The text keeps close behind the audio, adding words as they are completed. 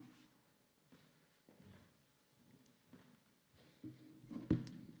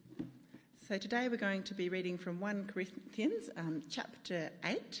So today we're going to be reading from 1 Corinthians chapter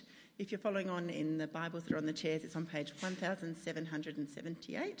 8. If you're following on in the Bibles that are on the chairs, it's on page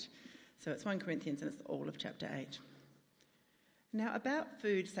 1778. So it's 1 Corinthians and it's all of chapter 8. Now about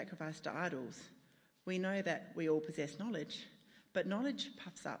food sacrificed to idols, we know that we all possess knowledge, but knowledge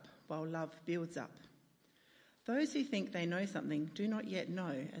puffs up while love builds up. Those who think they know something do not yet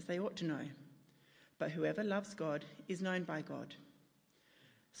know as they ought to know, but whoever loves God is known by God.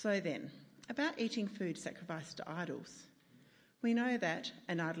 So then, about eating food sacrificed to idols, we know that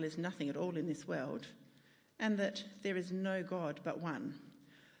an idol is nothing at all in this world, and that there is no God but one.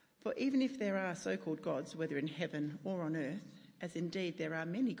 For even if there are so-called gods, whether in heaven or on earth, as indeed there are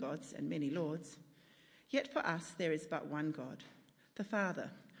many gods and many lords, yet for us there is but one God, the Father,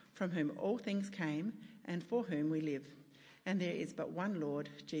 from whom all things came and for whom we live. And there is but one Lord,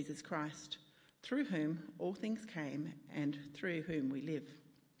 Jesus Christ, through whom all things came and through whom we live.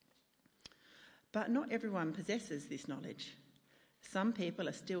 But not everyone possesses this knowledge. Some people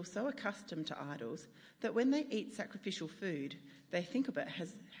are still so accustomed to idols that when they eat sacrificial food, they think of it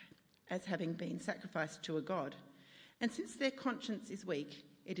as having been sacrificed to a god. And since their conscience is weak,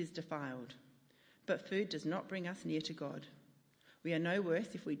 it is defiled. But food does not bring us near to God. We are no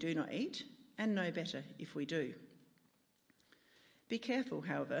worse if we do not eat, and no better if we do. Be careful,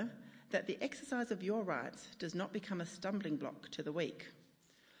 however, that the exercise of your rights does not become a stumbling block to the weak.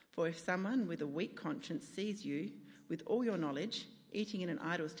 For if someone with a weak conscience sees you, with all your knowledge, eating in an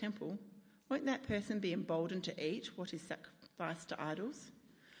idol's temple, won't that person be emboldened to eat what is sacrificed to idols?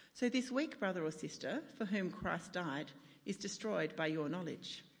 So this weak brother or sister, for whom Christ died, is destroyed by your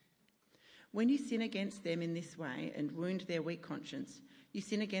knowledge. When you sin against them in this way and wound their weak conscience, you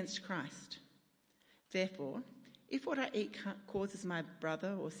sin against Christ. Therefore, if what I eat causes my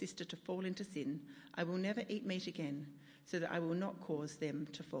brother or sister to fall into sin, I will never eat meat again, so that I will not cause them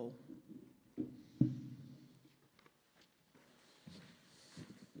to fall.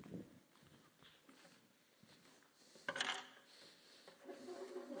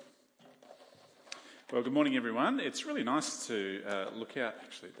 Well, good morning, everyone. It's really nice to look out.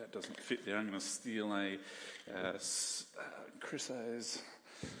 Actually, that doesn't fit there. I'm going to steal a Chris O's.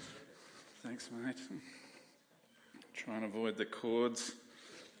 Thanks, mate. Try and avoid the cords.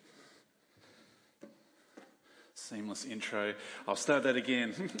 Seamless intro. I'll start that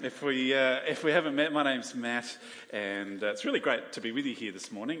again. If we haven't met, my name's Matt, and it's really great to be with you here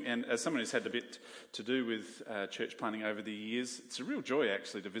this morning. And as someone who's had a bit to do with church planting over the years, it's a real joy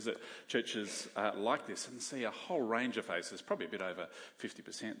actually to visit churches like this and see a whole range of faces, probably a bit over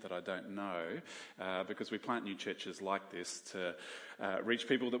 50% that I don't know, because we plant new churches like this to reach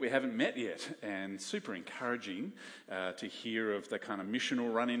people that we haven't met yet. And super encouraging to hear of the kind of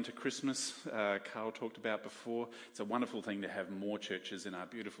missional run into Christmas Carl talked about before. It's a wonderful thing to have more churches in our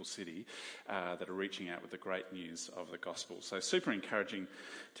beautiful city that are reaching out with the great news of the gospel. So super encouraging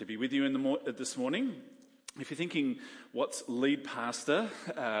to be with you this morning. If you're thinking, what's lead pastor?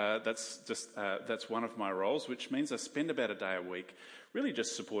 That's one of my roles, which means I spend about a day a week really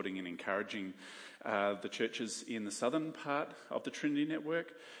just supporting and encouraging the churches in the southern part of the Trinity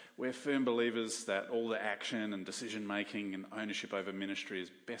Network. We're firm believers that all the action and decision making and ownership over ministry is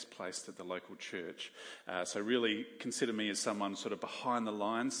best placed at the local church. So really consider me as someone sort of behind the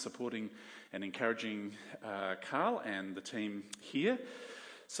lines supporting and encouraging Carl and the team here.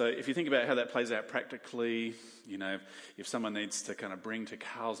 So if you think about how that plays out practically, if someone needs to kind of bring to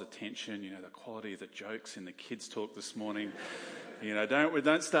Carl's attention, the quality of the jokes in the kids' talk this morning,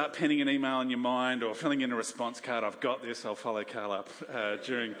 don't start penning an email in your mind or filling in a response card. I've got this. I'll follow Carl up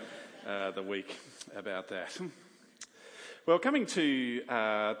during the week about that. Well, coming to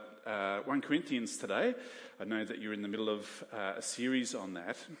 1 Corinthians today, I know that you're in the middle of a series on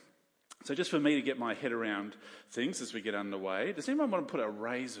that. So just for me to get my head around things as we get underway, does anyone want to put a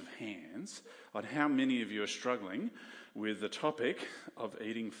raise of hands on how many of you are struggling with the topic of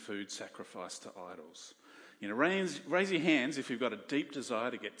eating food sacrificed to idols? Raise your hands if you've got a deep desire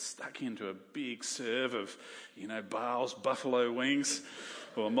to get stuck into a big serve of, Baal's buffalo wings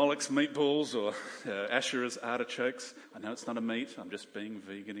or Moloch's meatballs or Asherah's artichokes. I know it's not a meat. I'm just being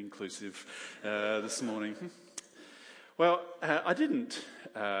vegan inclusive this morning. Well, I didn't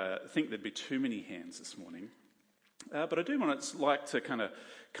think there'd be too many hands this morning, but I do like to kind of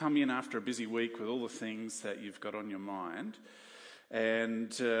come in after a busy week with all the things that you've got on your mind,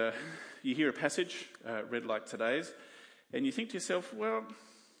 and you hear a passage read like today's, and you think to yourself, well,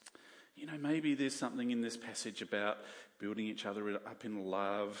 maybe there's something in this passage about building each other up in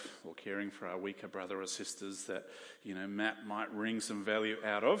love or caring for our weaker brother or sisters that, Matt might wring some value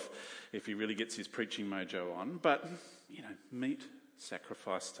out of if he really gets his preaching mojo on. But, meat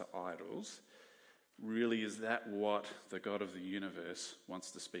sacrificed to idols, really is that what the God of the universe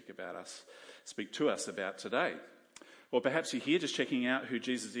wants to speak to us about today? Or perhaps you're here just checking out who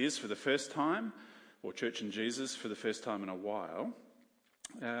Jesus is for the first time, or Church and Jesus for the first time in a while.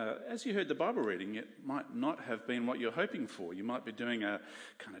 As you heard the Bible reading, it might not have been what you're hoping for. You might be doing a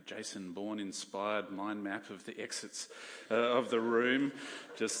kind of Jason Bourne-inspired mind map of the exits of the room,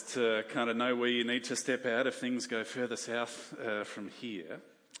 just to kind of know where you need to step out if things go further south from here.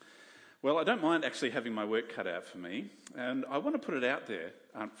 Well, I don't mind actually having my work cut out for me, and I want to put it out there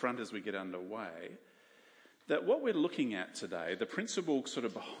up front as we get underway, that what we're looking at today, the principle sort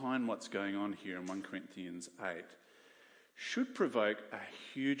of behind what's going on here in 1 Corinthians 8, should provoke a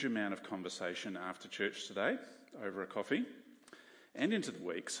huge amount of conversation after church today, over a coffee, and into the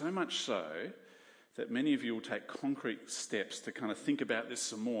week, so much so that many of you will take concrete steps to kind of think about this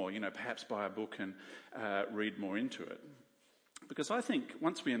some more, perhaps buy a book and read more into it. Because I think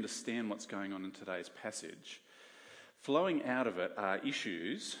once we understand what's going on in today's passage, flowing out of it are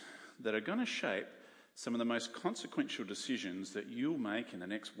issues that are going to shape some of the most consequential decisions that you'll make in the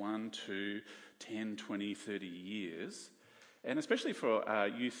next 1, 2, 10, 20, 30 years, and especially for our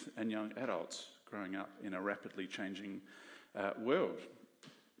youth and young adults growing up in a rapidly changing world.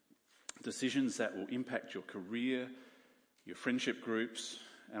 Decisions that will impact your career, your friendship groups,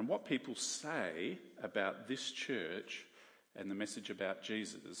 and what people say about this church and the message about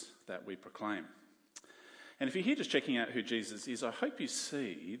Jesus that we proclaim. And if you're here just checking out who Jesus is, I hope you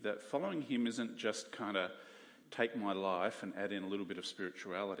see that following him isn't just kind of take my life and add in a little bit of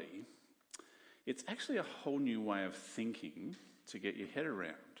spirituality. It's actually a whole new way of thinking to get your head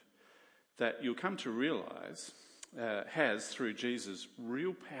around that you'll come to realise has, through Jesus,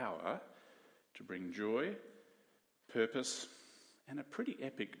 real power to bring joy, purpose, and a pretty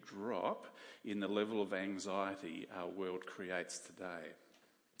epic drop in the level of anxiety our world creates today.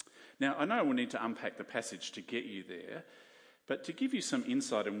 Now, I know we'll need to unpack the passage to get you there, but to give you some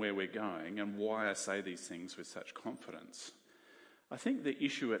insight in where we're going and why I say these things with such confidence, I think the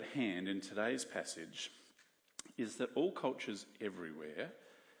issue at hand in today's passage is that all cultures everywhere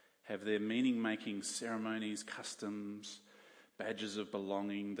have their meaning-making ceremonies, customs, badges of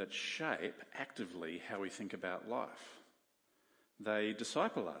belonging that shape actively how we think about life. They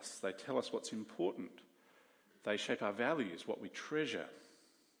disciple us, they tell us what's important, they shape our values, what we treasure,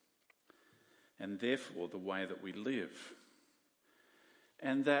 and therefore the way that we live.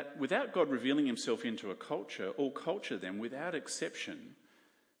 And that without God revealing himself into a culture, all culture then, without exception,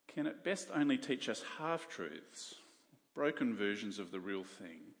 can at best only teach us half-truths, broken versions of the real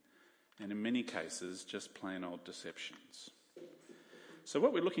thing, and in many cases, just plain old deceptions. So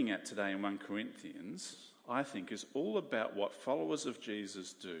what we're looking at today in 1 Corinthians, I think, is all about what followers of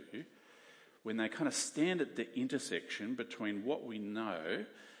Jesus do when they kind of stand at the intersection between what we know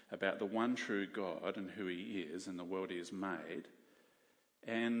about the one true God and who he is and the world he has made,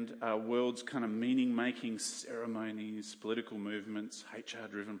 and our world's kind of meaning-making ceremonies, political movements,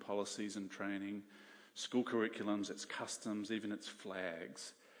 HR-driven policies and training, school curriculums, its customs, even its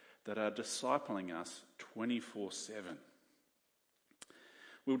flags, that are discipling us 24/7.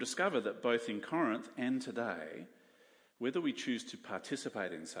 We'll discover that both in Corinth and today, whether we choose to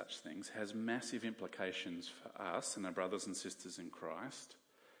participate in such things has massive implications for us and our brothers and sisters in Christ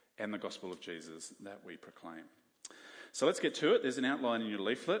and the gospel of Jesus that we proclaim. So let's get to it. There's an outline in your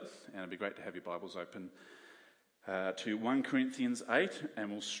leaflet, and it'd be great to have your Bibles open to 1 Corinthians 8,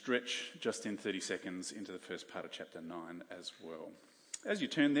 and we'll stretch just in 30 seconds into the first part of chapter 9 as well. As you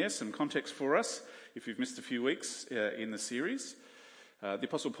turn there, some context for us, if you've missed a few weeks in the series. The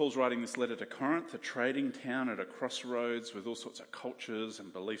Apostle Paul's writing this letter to Corinth, a trading town at a crossroads with all sorts of cultures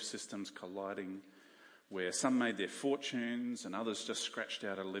and belief systems colliding, where some made their fortunes and others just scratched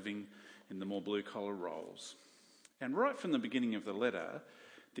out a living in the more blue-collar roles. And right from the beginning of the letter,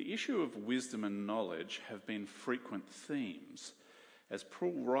 the issue of wisdom and knowledge have been frequent themes, as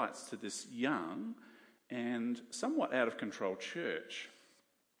Paul writes to this young and somewhat out-of-control church.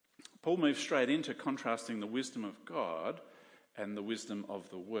 Paul moves straight into contrasting the wisdom of God and the wisdom of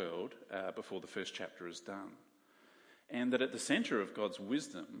the world before the first chapter is done. And that at the centre of God's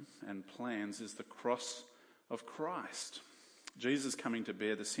wisdom and plans is the cross of Christ, Jesus coming to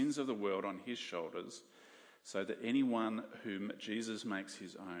bear the sins of the world on his shoulders, so that anyone whom Jesus makes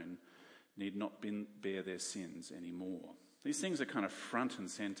his own need not bear their sins anymore. These things are kind of front and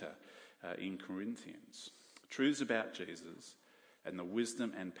centre in Corinthians. Truths about Jesus and the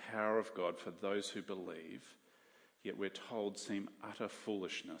wisdom and power of God for those who believe, yet we're told seem utter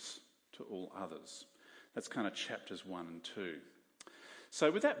foolishness to all others. That's kind of chapters 1 and 2.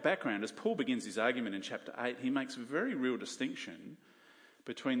 So with that background, as Paul begins his argument in chapter 8, he makes a very real distinction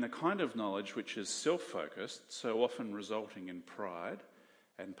between the kind of knowledge which is self-focused, so often resulting in pride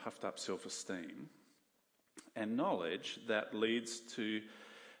and puffed up self-esteem, and knowledge that leads to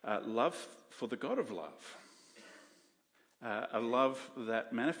love for the God of love, a love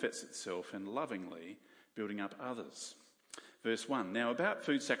that manifests itself in lovingly building up others. Verse 1, now about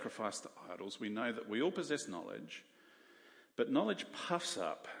food sacrificed to idols, we know that we all possess knowledge, but knowledge puffs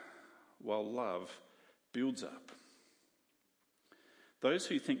up while love builds up. Those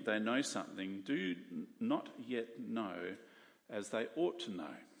who think they know something do not yet know as they ought to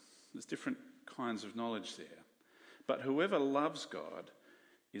know. There's different kinds of knowledge there. But whoever loves God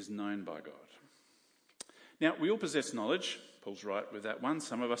is known by God. Now, we all possess knowledge. Paul's right with that one.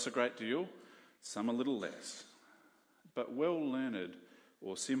 Some of us a great deal, some a little less. But well-learned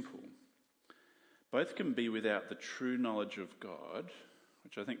or simple, both can be without the true knowledge of God,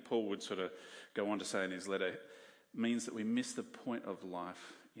 which I think Paul would sort of go on to say in his letter, means that we miss the point of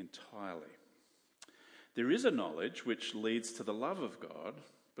life entirely. There is a knowledge which leads to the love of God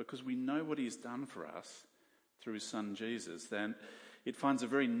because we know what he's done for us through his son Jesus. Then it finds a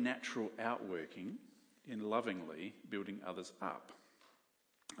very natural outworking in lovingly building others up.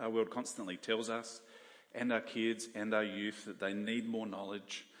 Our world constantly tells us, and our kids and our youth, that they need more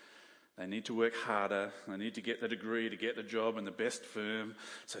knowledge. They need to work harder. They need to get the degree to get the job in the best firm.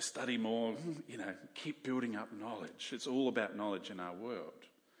 So study more, keep building up knowledge. It's all about knowledge in our world.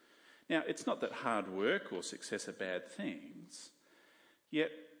 Now, it's not that hard work or success are bad things, yet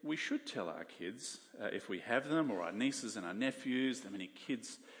we should tell our kids, if we have them, or our nieces and our nephews, the many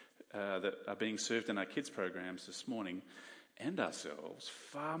kids that are being served in our kids' programs this morning, and ourselves,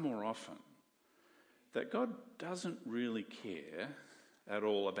 far more often, that God doesn't really care at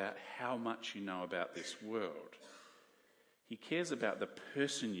all about how much you know about this world. He cares about the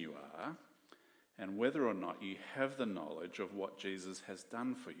person you are and whether or not you have the knowledge of what Jesus has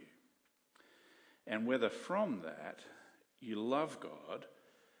done for you. And whether from that you love God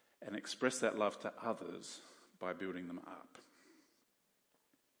and express that love to others by building them up.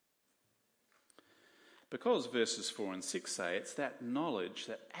 Because verses 4 and 6 say it's that knowledge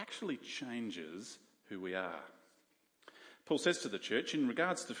that actually changes who we are. Paul says to the church, in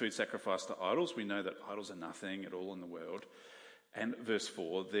regards to food sacrificed to idols, we know that idols are nothing at all in the world. And verse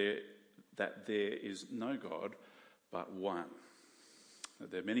 4, that there is no God but one.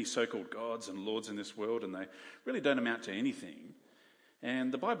 There are many so-called gods and lords in this world, and they really don't amount to anything.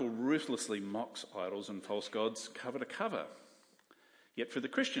 And the Bible ruthlessly mocks idols and false gods cover to cover. Yet for the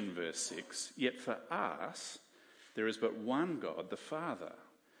Christian, verse 6, yet for us there is but one God, the Father,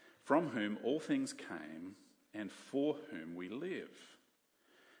 from whom all things came and for whom we live.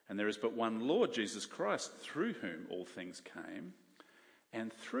 And there is but one Lord, Jesus Christ, through whom all things came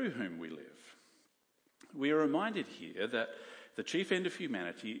and through whom we live. We are reminded here that the chief end of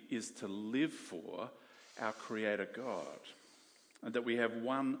humanity is to live for our Creator God, and that we have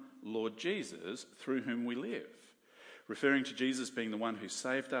one Lord Jesus through whom we live, referring to Jesus being the one who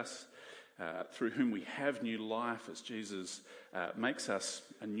saved us, through whom we have new life as Jesus makes us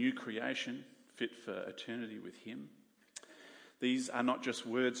a new creation, fit for eternity with him. These are not just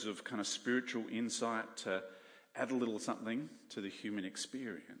words of kind of spiritual insight to add a little something to the human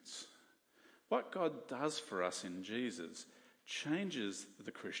experience. What God does for us in Jesus changes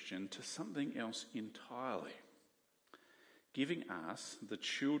the Christian to something else entirely, giving us the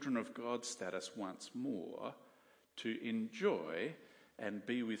children of God status once more to enjoy and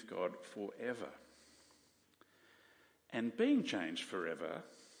be with God forever. And being changed forever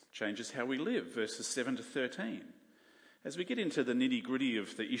changes how we live, verses 7 to 13. As we get into the nitty-gritty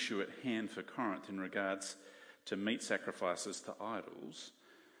of the issue at hand for Corinth in regards to meat sacrifices to idols,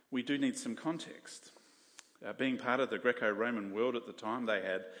 we do need some context. Being part of the Greco-Roman world at the time, they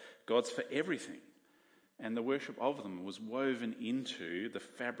had gods for everything, and the worship of them was woven into the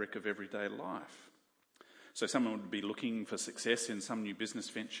fabric of everyday life. So someone would be looking for success in some new business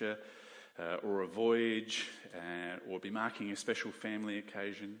venture or a voyage, or be marking a special family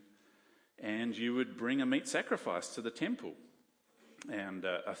occasion, and you would bring a meat sacrifice to the temple. And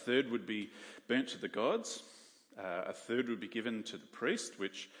a third would be burnt to the gods, a third would be given to the priest,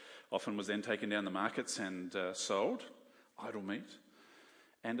 which often was then taken down the markets and sold, idol meat,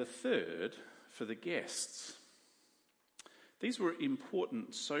 and a third for the guests. These were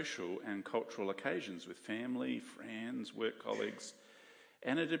important social and cultural occasions with family, friends, work colleagues,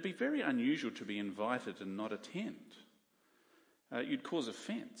 and it'd be very unusual to be invited and not attend. You'd cause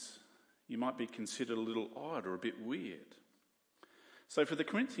offence. You might be considered a little odd or a bit weird. So for the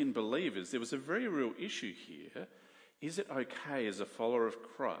Corinthian believers, there was a very real issue here. Is it okay as a follower of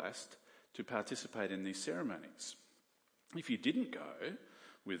Christ to participate in these ceremonies? If you didn't go,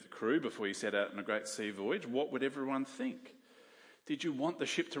 with the crew before you set out on a great sea voyage, what would everyone think? Did you want the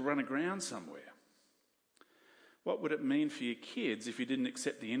ship to run aground somewhere? What would it mean for your kids if you didn't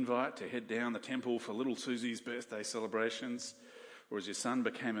accept the invite to head down the temple for little Susie's birthday celebrations? Or as your son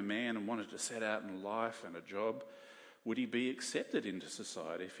became a man and wanted to set out in life and a job, would he be accepted into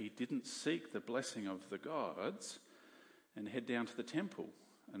society if he didn't seek the blessing of the gods and head down to the temple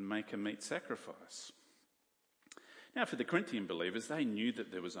and make a meat sacrifice? Now, for the Corinthian believers, they knew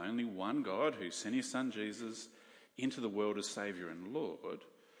that there was only one God who sent his son Jesus into the world as Saviour and Lord.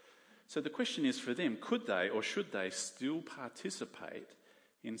 So the question is for them, could they or should they still participate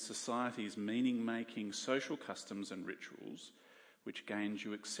in society's meaning-making social customs and rituals which gained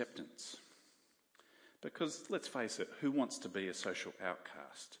you acceptance? Because, let's face it, who wants to be a social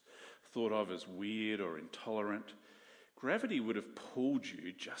outcast, thought of as weird or intolerant? Gravity would have pulled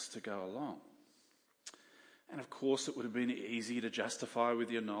you just to go along. And of course it would have been easy to justify with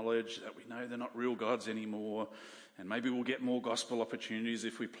your knowledge that we know they're not real gods anymore, and maybe we'll get more gospel opportunities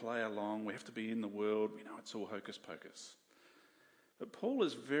if we play along. We have to be in the world. We know it's all hocus pocus. But Paul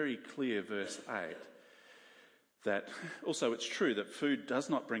is very clear, verse 8, that also it's true that food does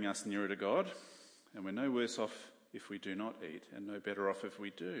not bring us nearer to God, and we're no worse off if we do not eat, and no better off if we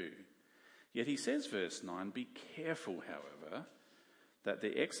do. Yet he says, verse 9, be careful, however, that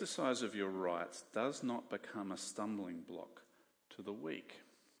the exercise of your rights does not become a stumbling block to the weak.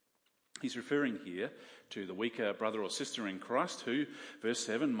 He's referring here to the weaker brother or sister in Christ who, verse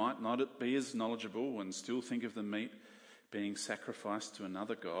 7, might not be as knowledgeable and still think of the meat being sacrificed to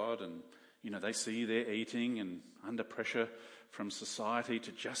another god, and they see they're eating and under pressure from society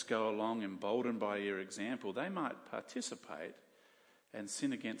to just go along, emboldened by your example. They might participate and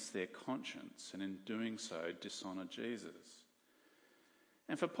sin against their conscience, and in doing so dishonour Jesus.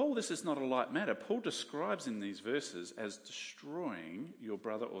 And for Paul, this is not a light matter. Paul describes in these verses as destroying your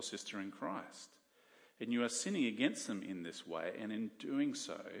brother or sister in Christ. And you are sinning against them in this way, and in doing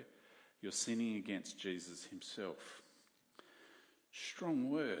so, you're sinning against Jesus himself. Strong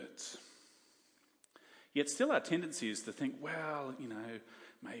words. Yet still our tendency is to think, well,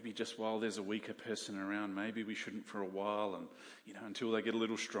 maybe just while there's a weaker person around, maybe we shouldn't for a while, and, until they get a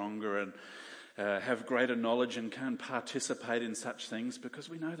little stronger and have greater knowledge and can participate in such things, because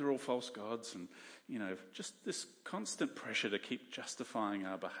we know they're all false gods, and, just this constant pressure to keep justifying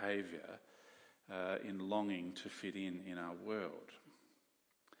our behaviour in longing to fit in our world.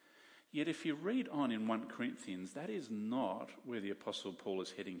 Yet if you read on in 1 Corinthians, that is not where the Apostle Paul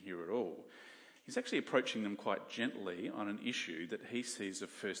is heading here at all. He's actually approaching them quite gently on an issue that he sees of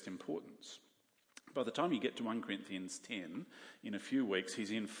first importance. By the time you get to 1 Corinthians 10, in a few weeks,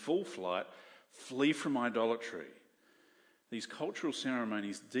 he's in full flight, flee from idolatry. These cultural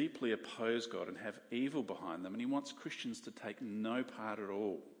ceremonies deeply oppose God and have evil behind them, and he wants Christians to take no part at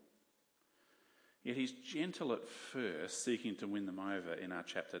all. Yet he's gentle at first, seeking to win them over in our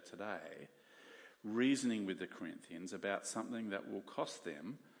chapter today, reasoning with the Corinthians about something that will cost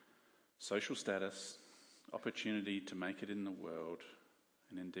them social status, opportunity to make it in the world,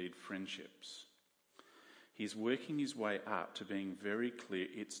 and indeed friendships. He's working his way up to being very clear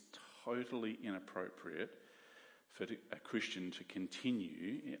it's totally inappropriate for a Christian to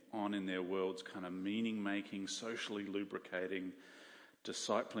continue on in their world's kind of meaning-making, socially lubricating,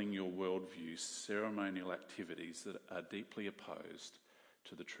 discipling your worldview, ceremonial activities that are deeply opposed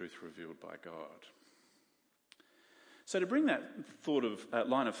to the truth revealed by God. So to bring that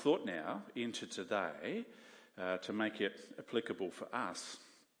line of thought now into today, to make it applicable for us,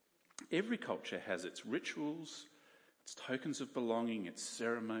 every culture has its rituals, its tokens of belonging, its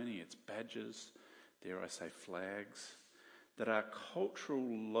ceremony, its badges, dare I say flags, that are cultural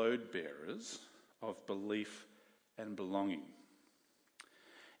load bearers of belief and belonging.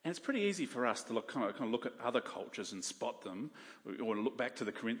 And it's pretty easy for us to kind of look at other cultures and spot them, or look back to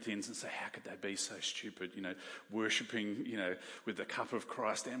the Corinthians and say, how could they be so stupid, worshipping, with the cup of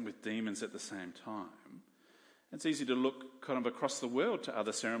Christ and with demons at the same time. It's easy to look kind of across the world to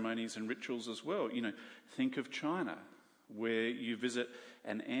other ceremonies and rituals as well. Think of China, where you visit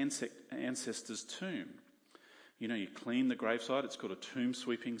an ancestor's tomb. You clean the gravesite. It's called a tomb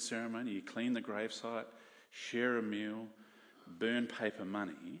sweeping ceremony. You clean the gravesite, share a meal, burn paper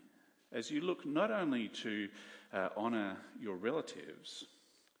money, as you look not only to honour your relatives,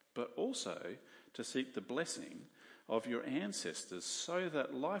 but also to seek the blessing of your ancestors so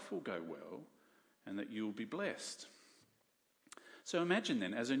that life will go well and that you will be blessed. So imagine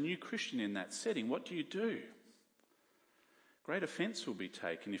then, as a new Christian in that setting, what do you do? Great offence will be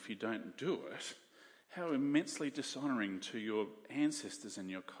taken if you don't do it. How immensely dishonouring to your ancestors and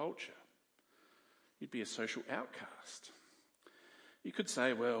your culture. You'd be a social outcast. You could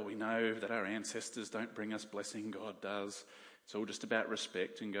say, well, we know that our ancestors don't bring us blessing, God does. It's all just about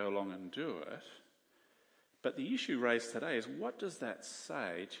respect, and go along and do it. But the issue raised today is, what does that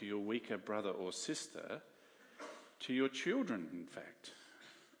say to your weaker brother or sister, to your children, in fact,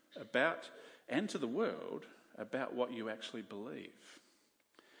 and to the world, about what you actually believe?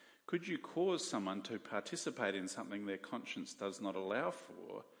 Could you cause someone to participate in something their conscience does not allow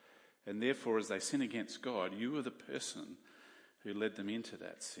for, and therefore as they sin against God, you are the person who led them into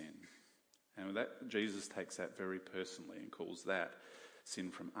that sin? And that Jesus takes that very personally and calls that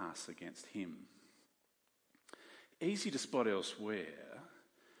sin from us against him. Easy to spot elsewhere,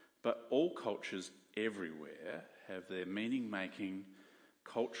 but all cultures everywhere have their meaning-making,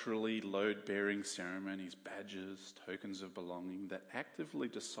 culturally load-bearing ceremonies, badges, tokens of belonging that actively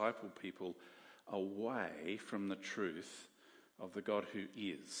disciple people away from the truth of the God who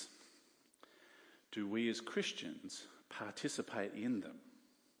is. Do we as Christians participate in them?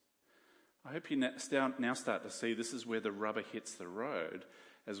 I hope you now start to see this is where the rubber hits the road,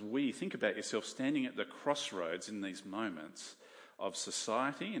 as we think about yourself standing at the crossroads in these moments of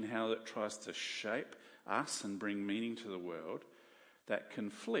society and how it tries to shape us and bring meaning to the world that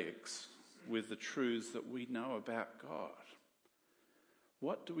conflicts with the truths that we know about God.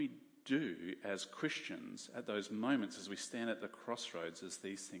 What do we do as Christians at those moments as we stand at the crossroads as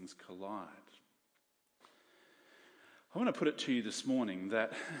these things collide? I want to put it to you this morning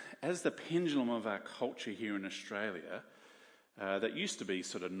that as the pendulum of our culture here in Australia, that used to be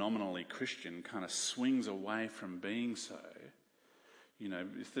sort of nominally Christian, kind of swings away from being so. You know,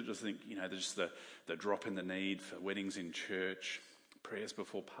 just think, there's the drop in the need for weddings in church, prayers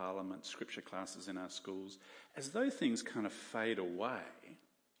before Parliament, scripture classes in our schools. As those things kind of fade away,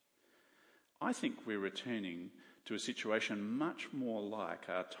 I think we're returning to a situation much more like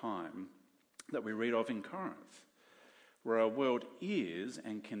our time that we read of in Corinth, where our world is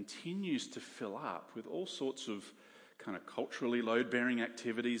and continues to fill up with all sorts of kind of culturally load-bearing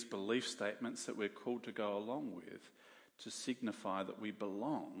activities, belief statements that we're called to go along with to signify that we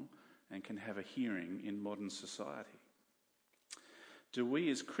belong and can have a hearing in modern society. Do we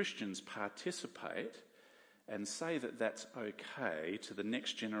as Christians participate and say that that's okay to the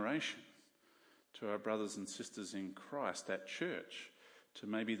next generation, to our brothers and sisters in Christ at church, to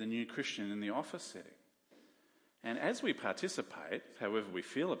maybe the new Christian in the office setting? And as we participate, however we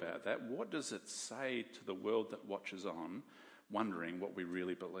feel about that, what does it say to the world that watches on, wondering what we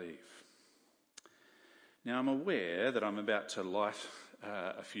really believe? Now, I'm aware that I'm about to light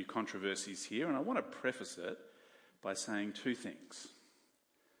a few controversies here, and I want to preface it by saying two things.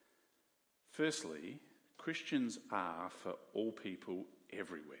 Firstly, Christians are for all people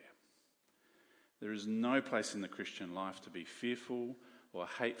everywhere. There is no place in the Christian life to be fearful or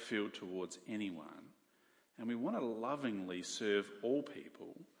hate-filled towards anyone. And we want to lovingly serve all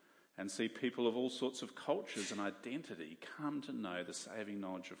people and see people of all sorts of cultures and identity come to know the saving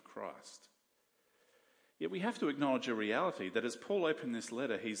knowledge of Christ. Yet we have to acknowledge a reality that as Paul opened this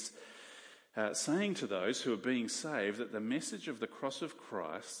letter, he's saying to those who are being saved that the message of the cross of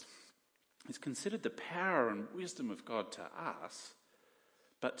Christ is considered the power and wisdom of God to us,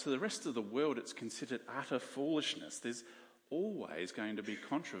 but to the rest of the world it's considered utter foolishness. There's always going to be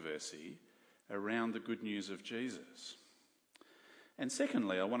controversy around the good news of Jesus. And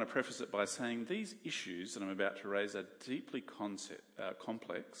secondly, I want to preface it by saying these issues that I'm about to raise are deeply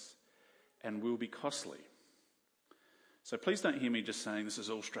complex and will be costly. So please don't hear me just saying this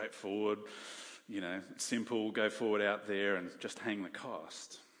is all straightforward, simple, go forward out there and just hang the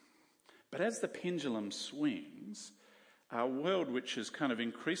cost. But as the pendulum swings, our world, which has kind of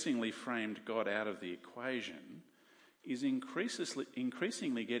increasingly framed God out of the equation, is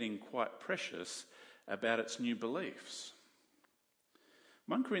increasingly getting quite precious about its new beliefs.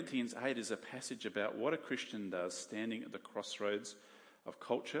 1 Corinthians 8 is a passage about what a Christian does standing at the crossroads of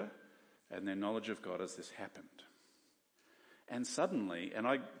culture and their knowledge of God as this happened. And suddenly, and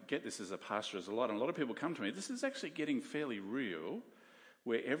I get this as a pastor as a lot, and a lot of people come to me, this is actually getting fairly real,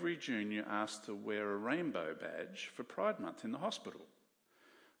 where every June you're asked to wear a rainbow badge for Pride Month in the hospital.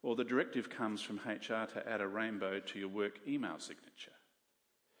 Or the directive comes from HR to add a rainbow to your work email signature.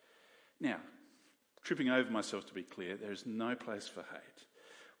 Now, tripping over myself to be clear, there is no place for hate.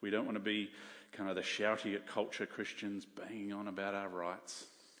 We don't want to be kind of the shouty at culture Christians banging on about our rights.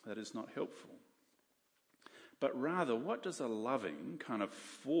 That is not helpful. But rather, what does a loving kind of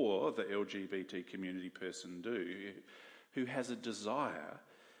for the LGBT community person do who has a desire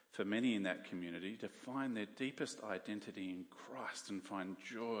for many in that community to find their deepest identity in Christ and find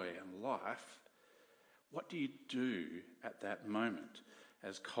joy and life? What do you do at that moment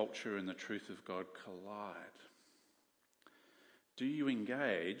as culture and the truth of God collide? Do you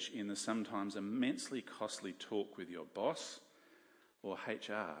engage in the sometimes immensely costly talk with your boss or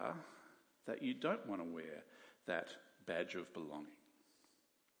HR that you don't want to wear that badge of belonging?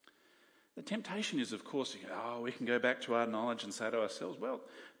 The temptation is, of course, we can go back to our knowledge and say to ourselves, well,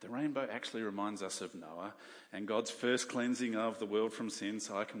 the rainbow actually reminds us of Noah and God's first cleansing of the world from sin,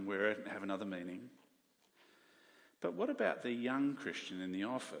 so I can wear it and have another meaning. But what about the young Christian in the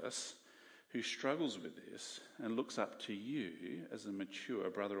office who struggles with this and looks up to you as a mature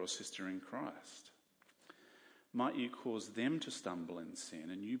brother or sister in Christ? Might you cause them to stumble in sin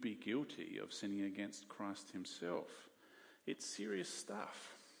and you be guilty of sinning against Christ himself? It's serious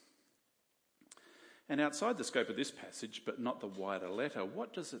stuff. And outside the scope of this passage, but not the wider letter,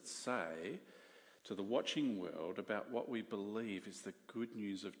 what does it say to the watching world about what we believe is the good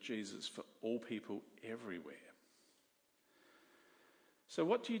news of Jesus for all people everywhere? So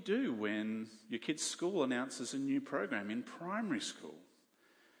what do you do when your kid's school announces a new program in primary school,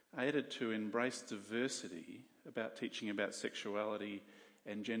 aided to embrace diversity, about teaching about sexuality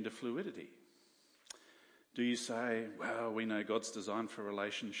and gender fluidity? Do you say, well, we know God's design for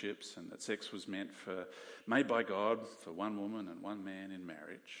relationships and that sex was made by God for one woman and one man in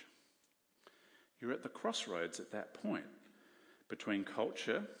marriage? You're at the crossroads at that point between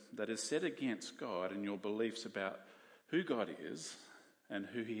culture that is set against God and your beliefs about who God is and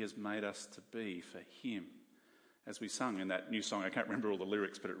who he has made us to be for him. As we sung in that new song, I can't remember all the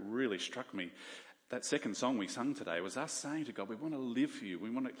lyrics, but it really struck me. That second song we sung today was us saying to God, we want to live for you. We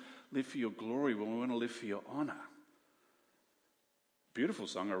want to live for your glory. We want to live for your honour. Beautiful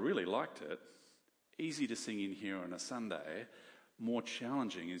song. I really liked it. Easy to sing in here on a Sunday. More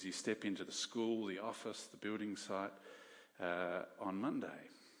challenging as you step into the school, the office, the building site on Monday.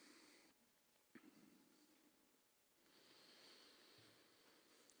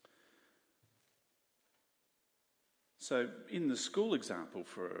 So in the school example,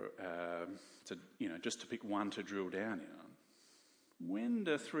 just to pick one to drill down in on, when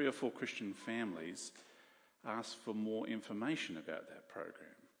do 3 or 4 Christian families ask for more information about that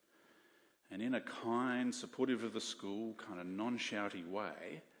program? And in a kind, supportive of the school, kind of non-shouty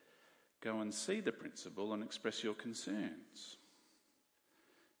way, go and see the principal and express your concerns?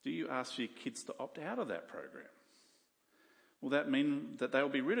 Do you ask for your kids to opt out of that program? Will that mean that they'll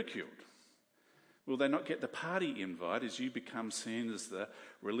be ridiculed? Will they not get the party invite as you become seen as the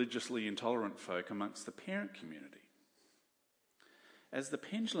religiously intolerant folk amongst the parent community? As the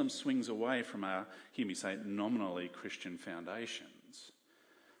pendulum swings away from our, hear me say, nominally Christian foundations,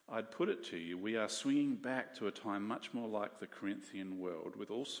 I'd put it to you, we are swinging back to a time much more like the Corinthian world,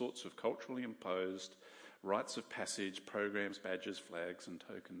 with all sorts of culturally imposed rites of passage, programs, badges, flags, and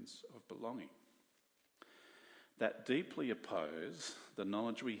tokens of belonging that deeply oppose the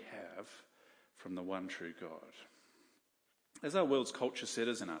knowledge we have from the one true God. As our world's culture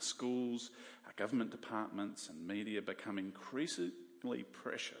setters in our schools, our government departments and media become increasingly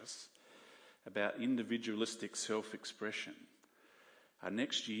precious about individualistic self-expression, our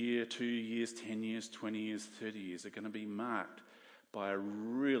next year, 2 years, 10 years, 20 years, 30 years are going to be marked by a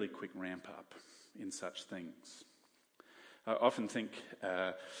really quick ramp up in such things. I often think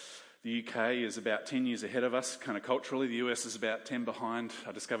the UK is about 10 years ahead of us, kind of culturally. The US is about 10 behind.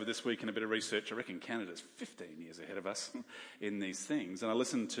 I discovered this week in a bit of research, I reckon Canada's 15 years ahead of us in these things. And I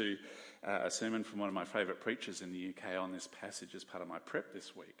listened to a sermon from one of my favourite preachers in the UK on this passage as part of my prep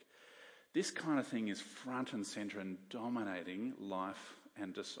this week. This kind of thing is front and centre and dominating life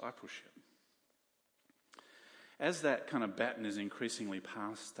and discipleship. As that kind of baton is increasingly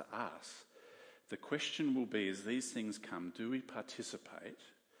passed to us, the question will be, as these things come, do we participate?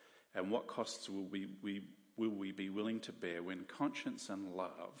 And what costs will we be willing to bear when conscience and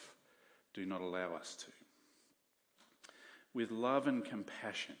love do not allow us to? With love and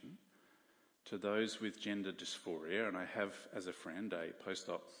compassion to those with gender dysphoria, and I have as a friend a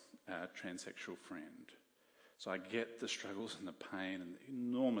post-op transsexual friend, so I get the struggles and the pain and the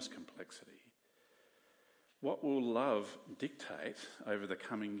enormous complexity. What will love dictate over the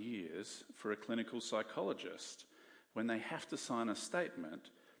coming years for a clinical psychologist when they have to sign a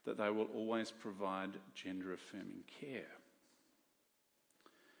statement that they will always provide gender-affirming care?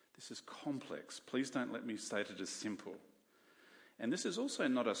 This is complex. Please don't let me state it as simple. And this is also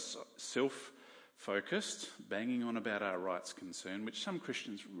not a self-focused, banging on about our rights concern, which some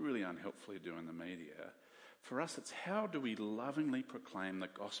Christians really unhelpfully do in the media. For us, it's how do we lovingly proclaim the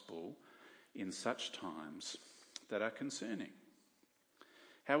gospel in such times that are concerning?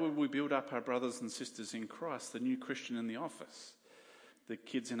 How will we build up our brothers and sisters in Christ, the new Christian in the office, the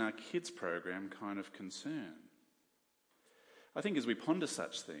kids in our kids program kind of concern? I think as we ponder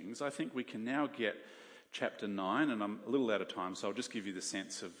such things, I think we can now get chapter 9, and I'm a little out of time, so I'll just give you the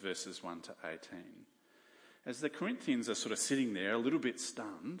sense of verses 1 to 18. As the Corinthians are sort of sitting there, a little bit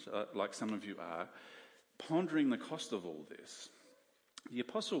stunned, like some of you are, pondering the cost of all this, the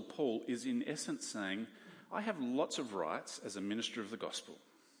Apostle Paul is in essence saying, I have lots of rights as a minister of the gospel.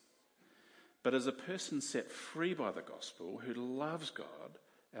 But as a person set free by the gospel who loves God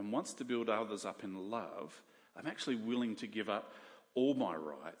and wants to build others up in love, I'm actually willing to give up all my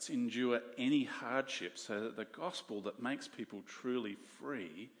rights, endure any hardship so that the gospel that makes people truly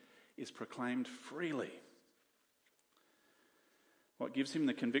free is proclaimed freely. What gives him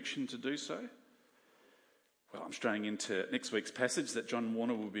the conviction to do so? Well, I'm straying into next week's passage that John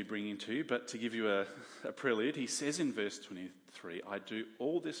Warner will be bringing to you, but to give you a prelude, he says in verse 23, I do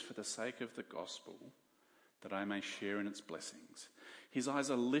all this for the sake of the gospel, that I may share in its blessings. His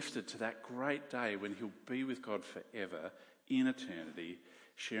eyes are lifted to that great day when he'll be with God forever in eternity,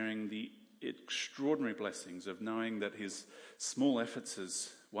 sharing the extraordinary blessings of knowing that his small efforts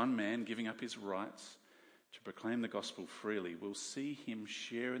as one man giving up his rights to proclaim the gospel freely will see him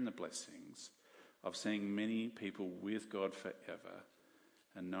share in the blessings of seeing many people with God forever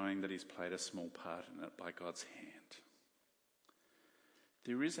and knowing that he's played a small part in it by God's hand.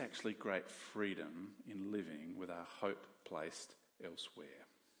 There is actually great freedom in living with our hope placed elsewhere.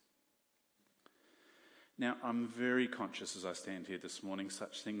 Now, I'm very conscious as I stand here this morning,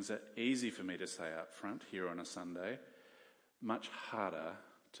 such things are easy for me to say up front here on a Sunday, much harder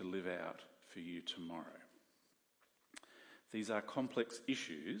to live out for you tomorrow. These are complex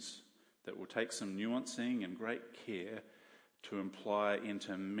issues that will take some nuancing and great care to imply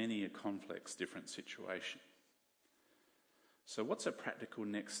into many a complex different situation. So what's a practical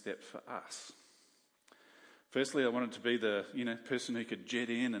next step for us? Firstly, I wanted to be the person who could jet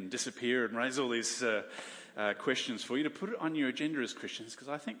in and disappear and raise all these questions for you, to put it on your agenda as Christians, because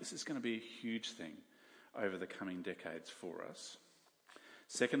I think this is going to be a huge thing over the coming decades for us.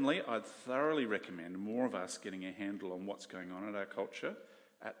 Secondly, I'd thoroughly recommend more of us getting a handle on what's going on in our culture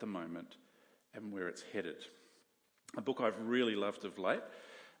at the moment and where it's headed. A book I've really loved of late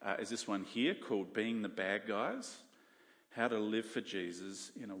is this one here called Being the Bad Guys, How to Live for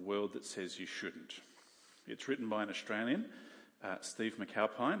Jesus in a World That Says You Shouldn't. It's written by an Australian, Steve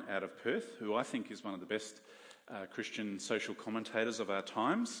McAlpine, out of Perth, who I think is one of the best Christian social commentators of our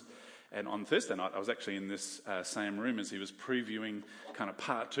times. And on Thursday night, I was actually in this same room as he was previewing kind of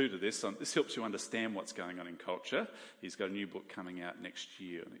part 2 to this. This helps you understand what's going on in culture. He's got a new book coming out next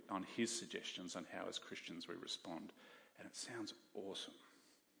year on his suggestions on how as Christians we respond. And it sounds awesome.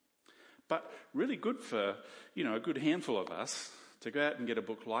 But really good for, a good handful of us to go out and get a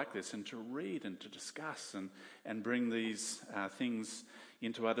book like this and to read and to discuss and bring these things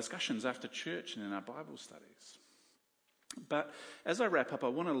into our discussions after church and in our Bible studies. But as I wrap up, I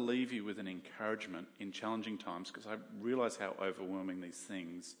want to leave you with an encouragement in challenging times, because I realise how overwhelming these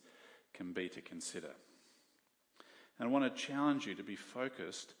things can be to consider. And I want to challenge you to be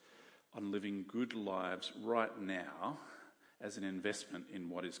focused on living good lives right now as an investment in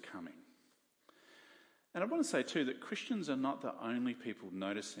what is coming. And I want to say too that Christians are not the only people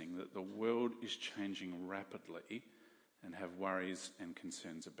noticing that the world is changing rapidly and have worries and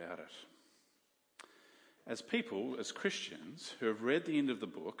concerns about it. As people, as Christians, who have read the end of the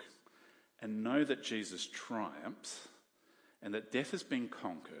book and know that Jesus triumphs and that death has been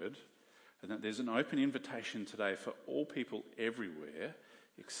conquered and that there's an open invitation today for all people everywhere,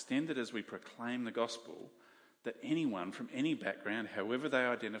 extended as we proclaim the gospel, that anyone from any background, however they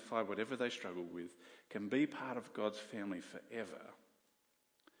identify, whatever they struggle with, can be part of God's family forever.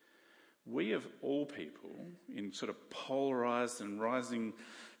 We of all people, in sort of polarised and rising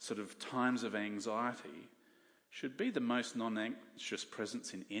sort of times of anxiety, should be the most non-anxious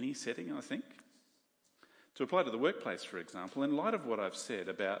presence in any setting, I think. To apply to the workplace, for example, in light of what I've said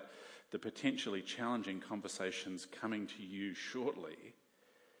about the potentially challenging conversations coming to you shortly,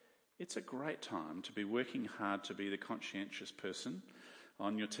 it's a great time to be working hard to be the conscientious person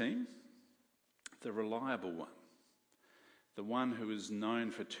on your team, the reliable one, the one who is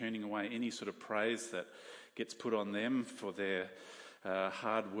known for turning away any sort of praise that gets put on them for their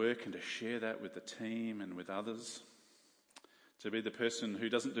hard work and to share that with the team and with others, to be the person who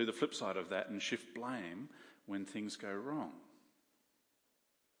doesn't do the flip side of that and shift blame when things go wrong,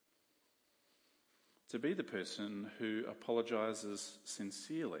 to be the person who apologises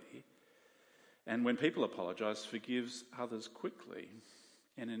sincerely and when people apologise forgives others quickly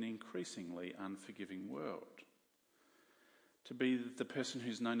in an increasingly unforgiving world, to be the person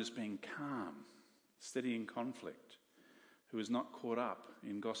who's known as being calm, steady in conflict, who is not caught up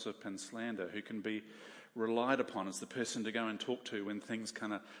in gossip and slander, who can be relied upon as the person to go and talk to when things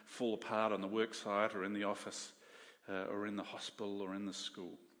kind of fall apart on the work site or in the office or in the hospital or in the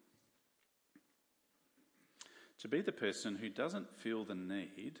school. To be the person who doesn't feel the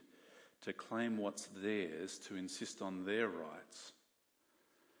need to claim what's theirs, to insist on their rights.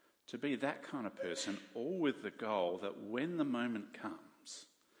 To be that kind of person, all with the goal that when the moment comes,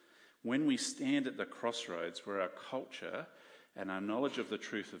 when we stand at the crossroads where our culture and our knowledge of the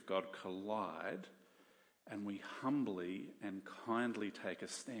truth of God collide, and we humbly and kindly take a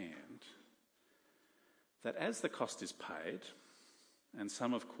stand, that as the cost is paid, and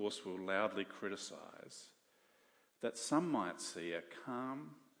some of course will loudly criticise, that some might see a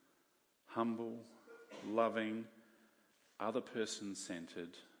calm, humble, loving, other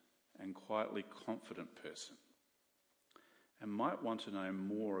person-centred and quietly confident person, and might want to know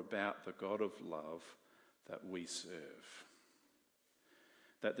more about the God of love that we serve.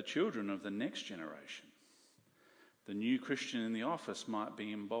 That the children of the next generation, the new Christian in the office, might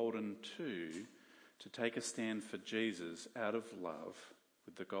be emboldened too to take a stand for Jesus out of love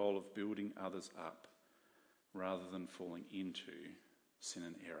with the goal of building others up rather than falling into sin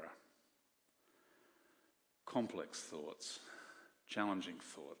and error. Complex thoughts, challenging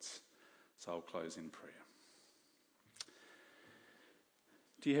thoughts. So I'll close in prayer.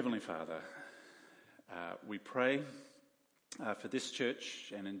 Dear Heavenly Father, we pray for this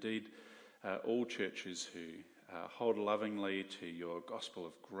church and indeed all churches who hold lovingly to your gospel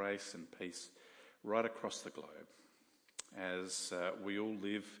of grace and peace right across the globe, as we all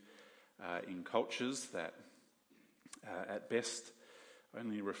live in cultures that at best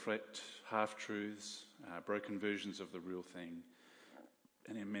only reflect half-truths, broken versions of the real thing,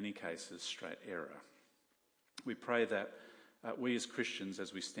 and in many cases straight error. We pray that we as Christians,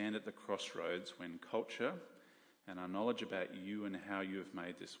 as we stand at the crossroads when culture and our knowledge about you and how you have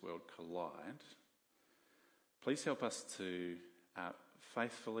made this world collide, please help us to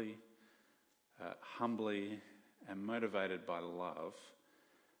faithfully, humbly and motivated by love,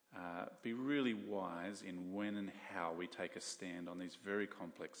 be really wise in when and how we take a stand on these very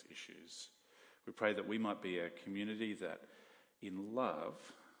complex issues. We pray that we might be a community that in love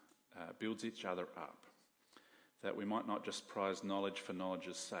builds each other up, that we might not just prize knowledge for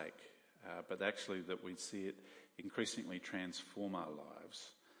knowledge's sake, but actually that we see it increasingly transform our lives,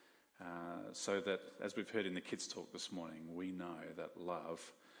 so that, as we've heard in the kids' talk this morning, we know that love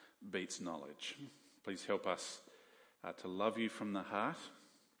beats knowledge. Please help us to love you from the heart.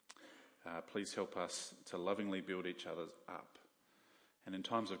 Please help us to lovingly build each other up. And in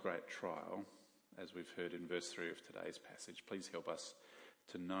times of great trial, as we've heard in verse 3 of today's passage, please help us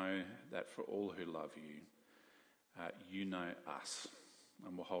to know that for all who love you, you know us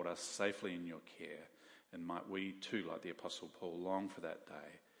and will hold us safely in your care. And might we too, like the Apostle Paul, long for that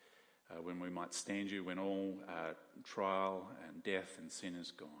day when we might stand you when all trial and death and sin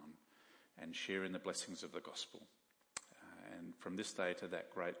is gone, and share in the blessings of the gospel. And from this day to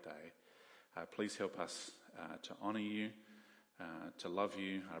that great day, please help us to honour you, to love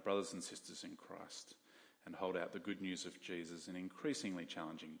you, our brothers and sisters in Christ, and hold out the good news of Jesus in increasingly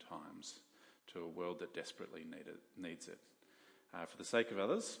challenging times to a world that desperately needs it. For the sake of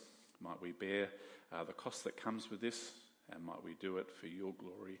others, might we bear the cost that comes with this, and might we do it for your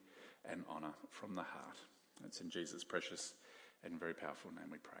glory and honour from the heart. It's in Jesus' precious and very powerful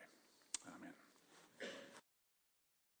name we pray. Amen.